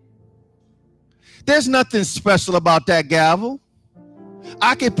 There's nothing special about that gavel.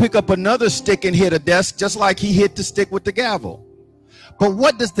 I could pick up another stick and hit a desk just like he hit the stick with the gavel. But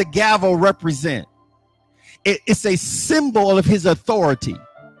what does the gavel represent? It's a symbol of his authority.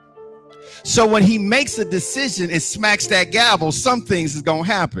 So when he makes a decision and smacks that gavel, some things is going to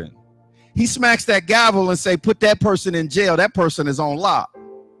happen. He smacks that gavel and say, put that person in jail. That person is on lock.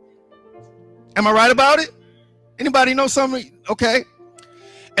 Am I right about it? Anybody know something? Okay.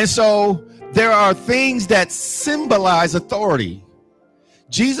 And so there are things that symbolize authority.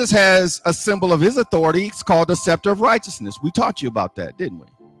 Jesus has a symbol of his authority. It's called the scepter of righteousness. We taught you about that, didn't we?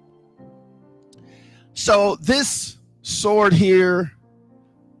 So this sword here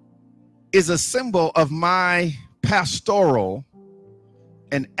is a symbol of my pastoral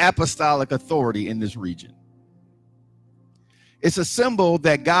and apostolic authority in this region. It's a symbol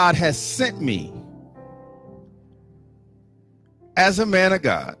that God has sent me as a man of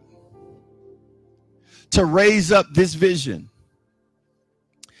God to raise up this vision.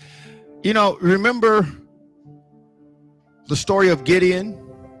 You know, remember the story of Gideon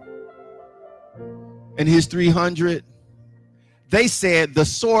and his 300? They said the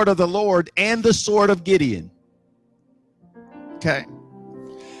sword of the Lord and the sword of Gideon. Okay.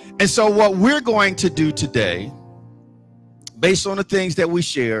 And so what we're going to do today, based on the things that we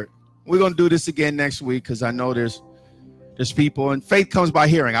shared, we're going to do this again next week because I know there's people, and faith comes by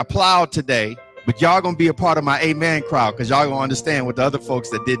hearing. I plowed today, but y'all going to be a part of my amen crowd because y'all going to understand what the other folks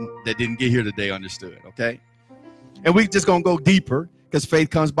that didn't get here today understood. Okay. And we just going to go deeper because faith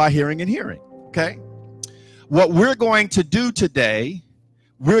comes by hearing and hearing. Okay. What we're going to do today,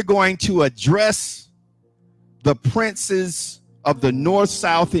 we're going to address the princes of the north,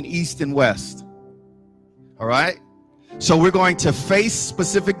 south, and east and west. All right. So we're going to face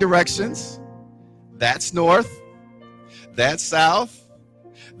specific directions. That's north. That's south.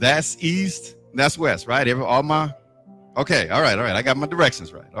 That's east. That's west, right? Okay. All right. I got my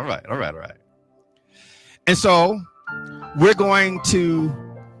directions right. All right. And so we're going to,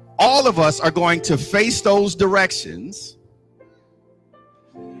 all of us are going to face those directions.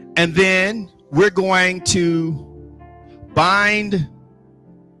 And then we're going to bind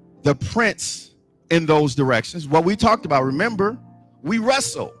the prince in those directions. What we talked about, remember, we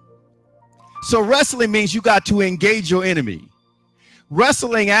wrestle. So wrestling means you got to engage your enemy.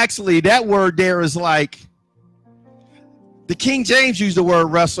 Wrestling, actually, that word there is like, the King James used the word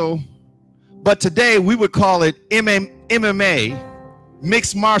wrestle, but today we would call it MMA,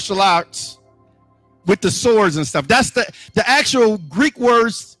 mixed martial arts, with the swords and stuff. That's the actual Greek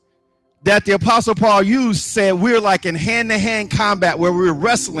words that the Apostle Paul used. Said we're like in hand-to-hand combat where we're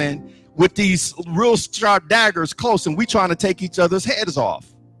wrestling with these real sharp daggers close, and we trying to take each other's heads off.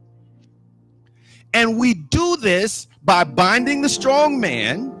 And we do this by binding the strong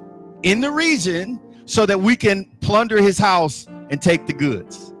man in the region so that we can plunder his house and take the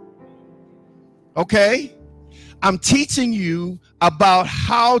goods. Okay? I'm teaching you about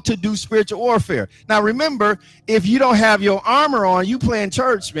how to do spiritual warfare. Now, remember, if you don't have your armor on, you playing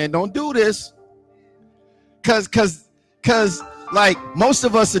church, man. Don't do this. Cause like most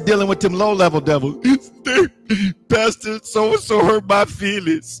of us are dealing with them low level devils. Pastor, so and so hurt my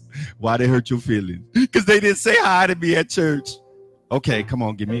feelings. Why they hurt your feelings? Because they didn't say hi to me at church. Okay, come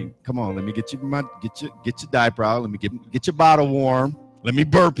on, let me get your diaper out. Let me get your bottle warm. Let me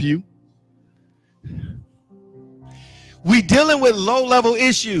burp you. We dealing with low level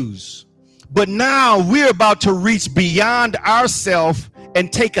issues, but now we're about to reach beyond ourselves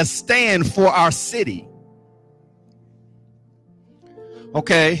and take a stand for our city.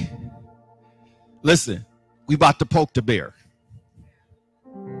 Okay, listen, we about to poke the bear.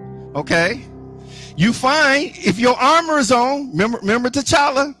 Okay, you find if your armor is on, remember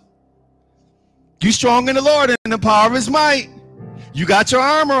T'Challa, you strong in the Lord and the power of his might. You got your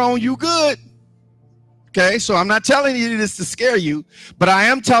armor on, you good. Okay, so I'm not telling you this to scare you, but I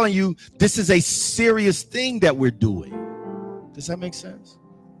am telling you this is a serious thing that we're doing. Does that make sense?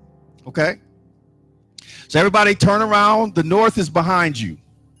 Okay. So everybody turn around. The north is behind you.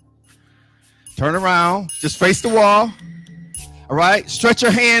 Turn around. Just face the wall. All right. Stretch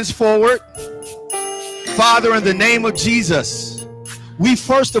your hands forward. Father, in the name of Jesus, we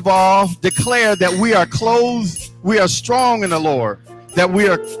first of all declare that we are clothed. We are strong in the Lord. That we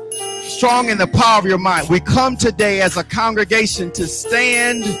are strong in the power of your might. We come today as a congregation to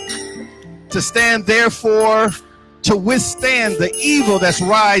stand therefore to withstand the evil that's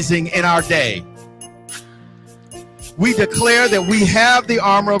rising in our day. We declare that we have the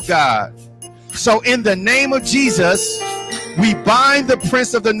armor of God. So in the name of Jesus, we bind the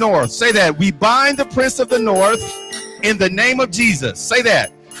prince of the north. Say that. We bind the prince of the north in the name of Jesus. Say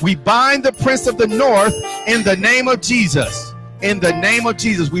that. We bind the prince of the north in the name of Jesus. In the name of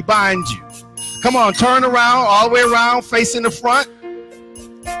Jesus, we bind you. Come on, turn around, all the way around, facing the front.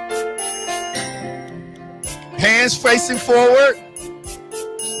 Hands facing forward.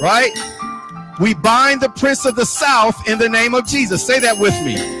 Right? We bind the prince of the south in the name of Jesus. Say that with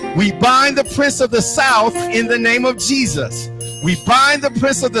me. We bind the prince of the south in the name of Jesus. We bind the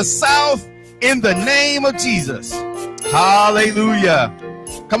prince of the south in the name of Jesus. Hallelujah.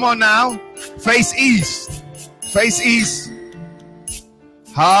 Come on now. Face east. Face east.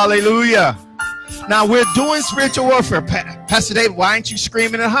 Hallelujah. Now we're doing spiritual warfare. Pastor David, why aren't you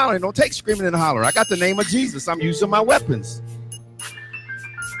screaming and hollering? Don't take screaming and hollering. I got the name of Jesus. I'm using my weapons.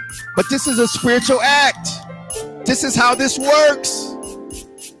 But this is a spiritual act. This is how this works.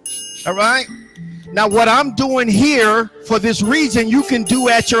 All right. Now what I'm doing here for this region, you can do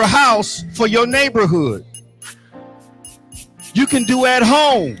at your house for your neighborhood. You can do at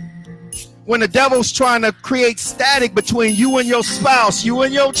home. When the devil's trying to create static between you and your spouse, you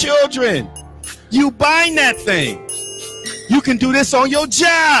and your children, you bind that thing. You can do this on your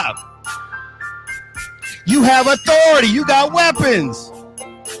job. You have authority. You got weapons.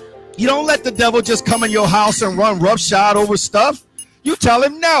 You don't let the devil just come in your house and run roughshod over stuff. You tell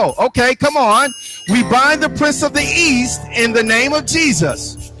him no. Okay, come on. We bind the prince of the east in the name of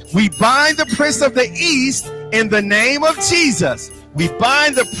Jesus. We bind the prince of the east in the name of Jesus. We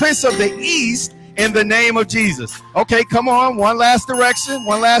bind the prince of the east in the name of Jesus. Okay, come on. One last direction.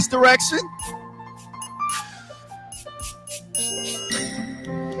 One last direction.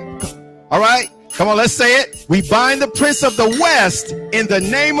 All right. Come on, let's say it. We bind the prince of the west in the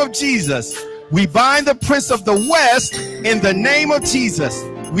name of Jesus. We bind the prince of the west in the name of Jesus.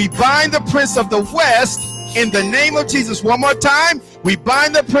 We bind the prince of the west in the name of Jesus. One more time. We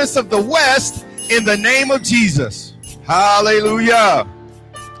bind the prince of the west in the name of Jesus. Hallelujah.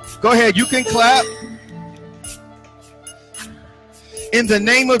 Go ahead. You can clap. In the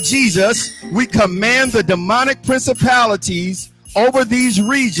name of Jesus, we command the demonic principalities over these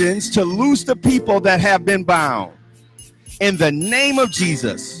regions to loose the people that have been bound. In the name of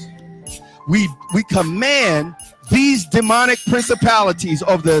Jesus, we command these demonic principalities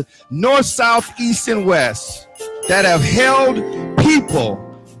of the north, south, east, and west that have held people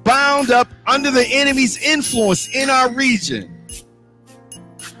bound up under the enemy's influence in our region.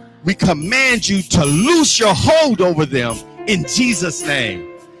 We command you to loose your hold over them in Jesus'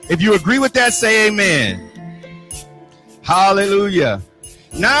 name. If you agree with that, say amen. Hallelujah.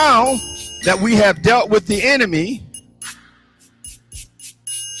 Now that we have dealt with the enemy,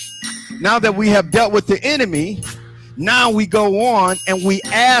 now we go on and we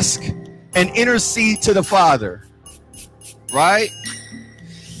ask and intercede to the Father. Right?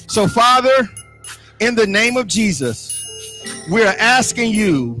 So, Father, in the name of Jesus, we are asking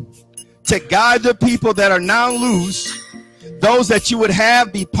you to guide the people that are now loose, those that you would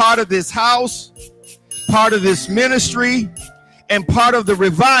have be part of this house, part of this ministry, and part of the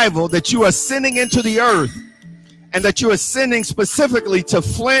revival that you are sending into the earth, and that you are sending specifically to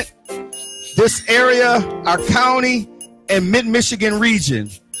Flint, this area, our county, and mid-Michigan region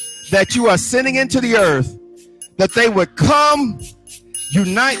that you are sending into the earth, that they would come,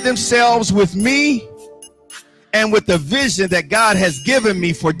 unite themselves with me and with the vision that God has given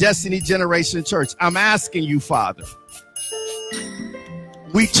me for Destiny Generation Church. I'm asking you, Father,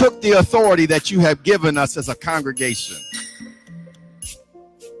 we took the authority that you have given us as a congregation.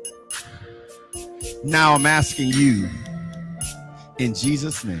 Now I'm asking you, in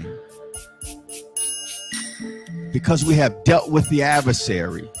Jesus' name, because we have dealt with the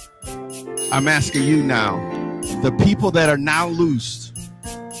adversary, I'm asking you now, the people that are now loosed,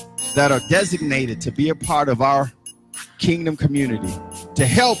 that are designated to be a part of our kingdom community, to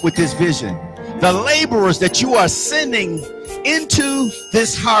help with this vision, the laborers that you are sending into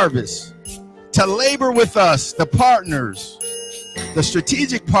this harvest, to labor with us, the partners, the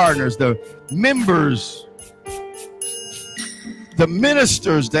strategic partners, the members, the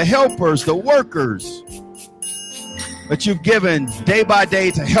ministers, the helpers, the workers that you've given day by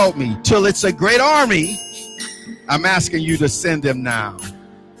day to help me till it's a great army. I'm asking you to send them now.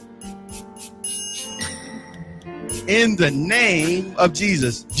 In the name of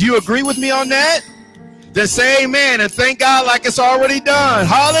Jesus. Do you agree with me on that? Then say amen and thank God like it's already done.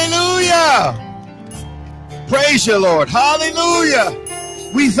 Hallelujah. Praise you, Lord.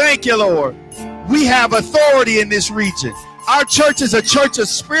 Hallelujah. We thank you, Lord. We have authority in this region. Our church is a church of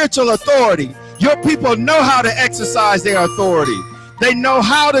spiritual authority. Your people know how to exercise their authority. They know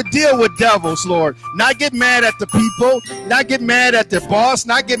how to deal with devils, Lord. Not get mad at the people, not get mad at their boss,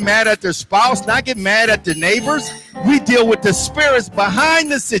 not get mad at their spouse, not get mad at their neighbors. We deal with the spirits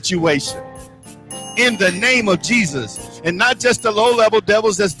behind the situation in the name of Jesus. And not just the low-level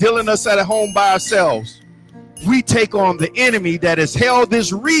devils that's dealing us at home by ourselves. We take on the enemy that has held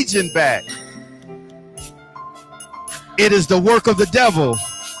this region back. It is the work of the devil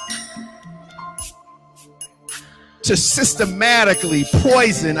to systematically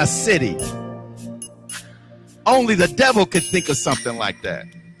poison a city. Only the devil could think of something like that.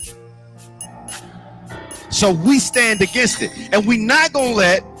 So we stand against it. And we're not going to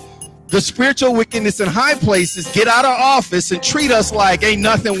let the spiritual wickedness in high places get out of office and treat us like ain't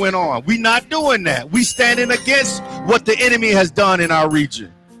nothing went on. We're not doing that. We standing against what the enemy has done in our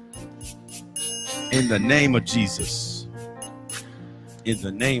region. In the name of Jesus. In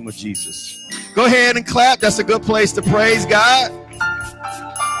the name of Jesus. Go ahead and clap. That's a good place to praise God.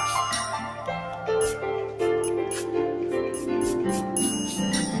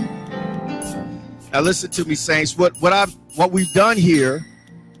 Now listen to me, saints. What we've done here,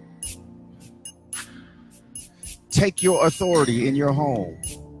 take your authority in your home.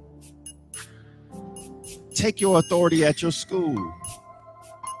 Take your authority at your school.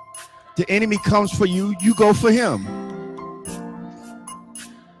 The enemy comes for you, you go for him.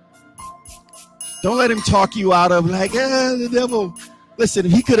 Don't let him talk you out of like, the devil. Listen,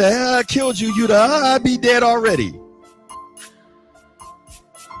 if he could have killed you, you'd I'd be dead already.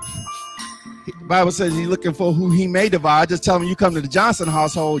 The Bible says he's looking for who he may devour. Just tell him you come to the Johnson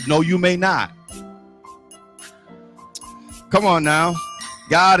household. No, you may not. Come on now.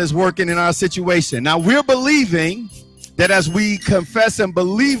 God is working in our situation. Now we're believing that as we confess and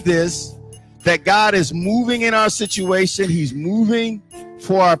believe this, that God is moving in our situation. He's moving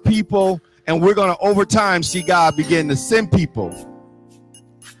for our people. And we're going to, over time, see God begin to send people.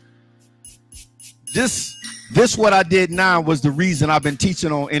 This what I did now was the reason I've been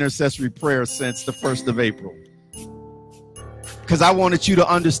teaching on intercessory prayer since the 1st of April. Because I wanted you to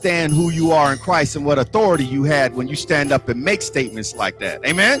understand who you are in Christ and what authority you had when you stand up and make statements like that.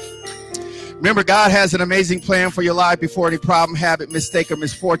 Amen? Remember, God has an amazing plan for your life before any problem, habit, mistake, or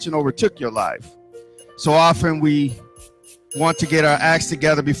misfortune overtook your life. So often we want to get our acts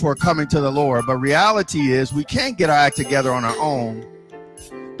together before coming to the Lord. But reality is we can't get our act together on our own.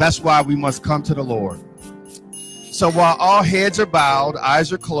 That's why we must come to the Lord. So while all heads are bowed,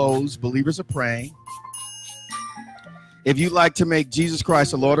 eyes are closed, believers are praying, if you'd like to make Jesus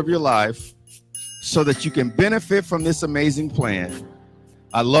Christ the Lord of your life so that you can benefit from this amazing plan,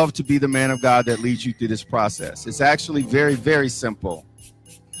 I'd love to be the man of God that leads you through this process. It's actually very, very simple.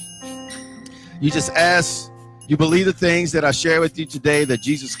 You just ask, you believe the things that I share with you today, that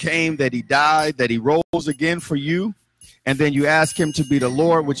Jesus came, that he died, that he rose again for you. And then you ask him to be the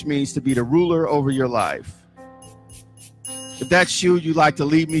Lord, which means to be the ruler over your life. If that's you, you'd like to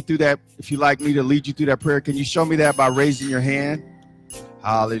lead me through that. If you'd like me to lead you through that prayer, can you show me that by raising your hand?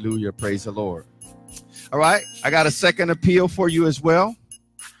 Hallelujah. Praise the Lord. All right. I got a second appeal for you as well.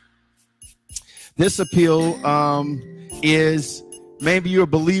 This appeal is maybe you're a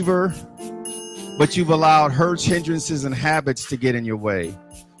believer, but you've allowed hurts, hindrances, and habits to get in your way.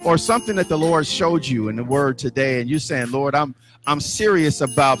 or something that the Lord showed you in the word today, and you're saying, Lord, I'm serious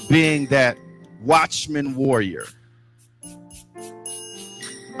about being that watchman warrior.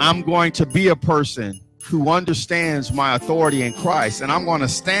 I'm going to be a person who understands my authority in Christ, and I'm going to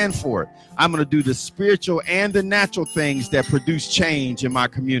stand for it. I'm going to do the spiritual and the natural things that produce change in my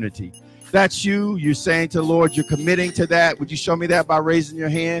community. That's you. You're saying to the Lord, you're committing to that. Would you show me that by raising your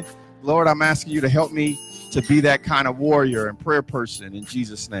hand? Lord, I'm asking you to help me to be that kind of warrior and prayer person in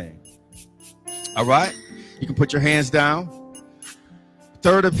Jesus' name. All right. You can put your hands down.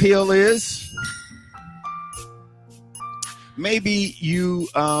 Third appeal is maybe you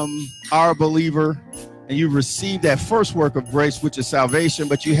are a believer and you received that first work of grace, which is salvation,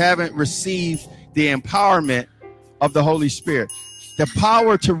 but you haven't received the empowerment of the Holy Spirit. The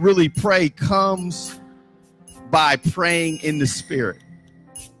power to really pray comes by praying in the Spirit.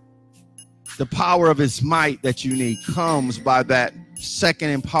 The power of his might that you need comes by that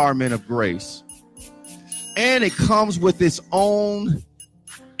second empowerment of grace. And it comes with its own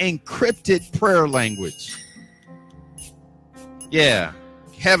encrypted prayer language. Yeah,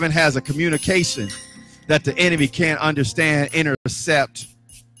 heaven has a communication that the enemy can't understand, intercept,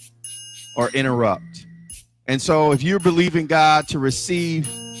 or interrupt. And so if you're believing God to receive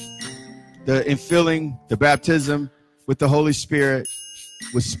the infilling, the baptism with the Holy Spirit,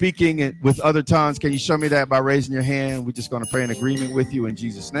 with speaking and with other tongues, can you show me that by raising your hand? We're just going to pray in agreement with you in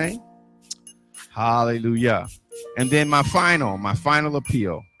Jesus' name. Hallelujah. And then my final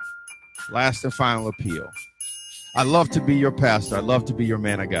appeal, last and final appeal. I love to be your pastor. I love to be your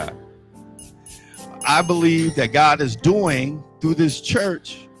man of God. I believe that God is doing through this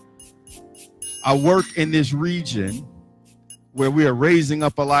church a work in this region where we are raising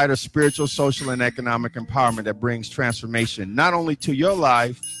up a light of spiritual, social, and economic empowerment that brings transformation, not only to your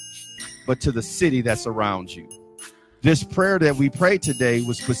life, but to the city that's around you. This prayer that we prayed today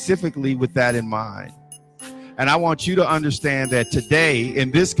was specifically with that in mind. And I want you to understand that today,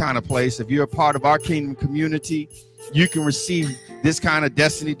 in this kind of place, if you're a part of our kingdom community, you can receive this kind of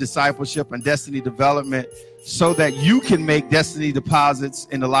destiny discipleship and destiny development so that you can make destiny deposits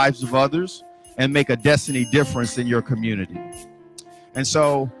in the lives of others and make a destiny difference in your community. And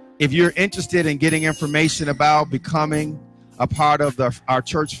so if you're interested in getting information about becoming a part of our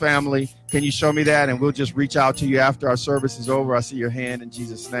church family, can you show me that? And we'll just reach out to you after our service is over. I see your hand in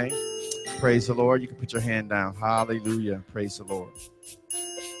Jesus' name. Praise the Lord. You can put your hand down. Hallelujah. Praise the Lord.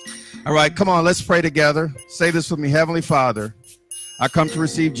 All right, come on, let's pray together. Say this with me. Heavenly Father, I come to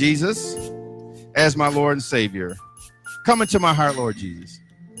receive Jesus as my Lord and Savior. Come into my heart, Lord Jesus.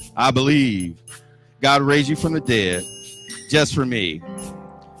 I believe God raised you from the dead just for me.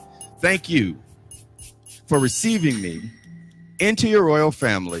 Thank you for receiving me into your royal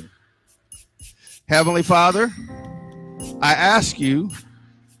family. Heavenly Father, I ask you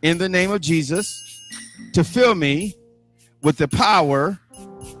in the name of Jesus to fill me with the power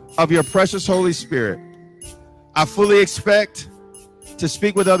of your precious Holy Spirit. I fully expect to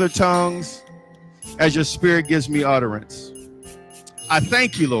speak with other tongues as your Spirit gives me utterance. I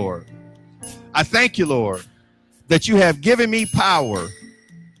thank you, Lord. I thank you, Lord, that you have given me power.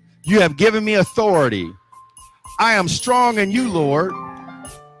 You have given me authority. I am strong in you, Lord,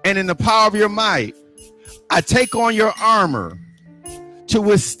 and in the power of your might. I take on your armor to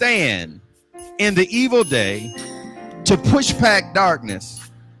withstand in the evil day, to push back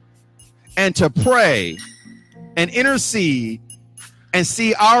darkness, and to pray and intercede and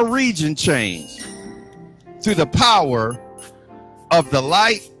see our region change through the power of the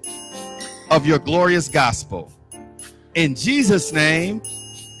light of your glorious gospel. In Jesus' name,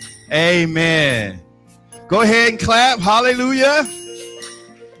 amen. Go ahead and clap. Hallelujah.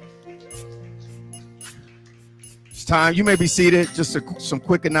 It's time. You may be seated. Just some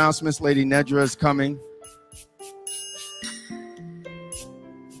quick announcements. Lady Nedra is coming.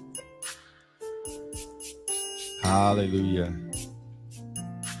 Hallelujah.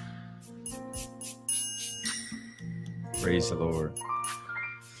 Praise the Lord.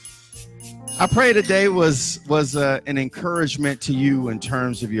 I pray today was an encouragement to you in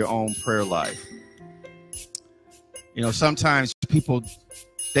terms of your own prayer life. You know, sometimes people,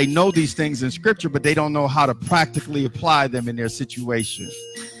 they know these things in Scripture, but they don't know how to practically apply them in their situation.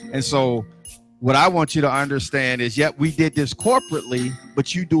 And so what I want you to understand is, yep, we did this corporately,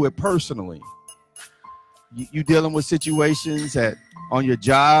 but you do it personally. You dealing with situations on your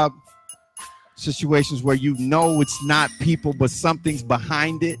job, situations where you know it's not people, but something's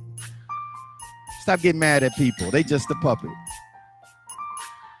behind it. Stop getting mad at people. They just a puppet.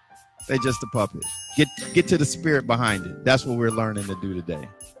 They just a puppet. Get to the spirit behind it. That's what we're learning to do today.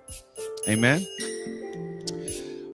 Amen.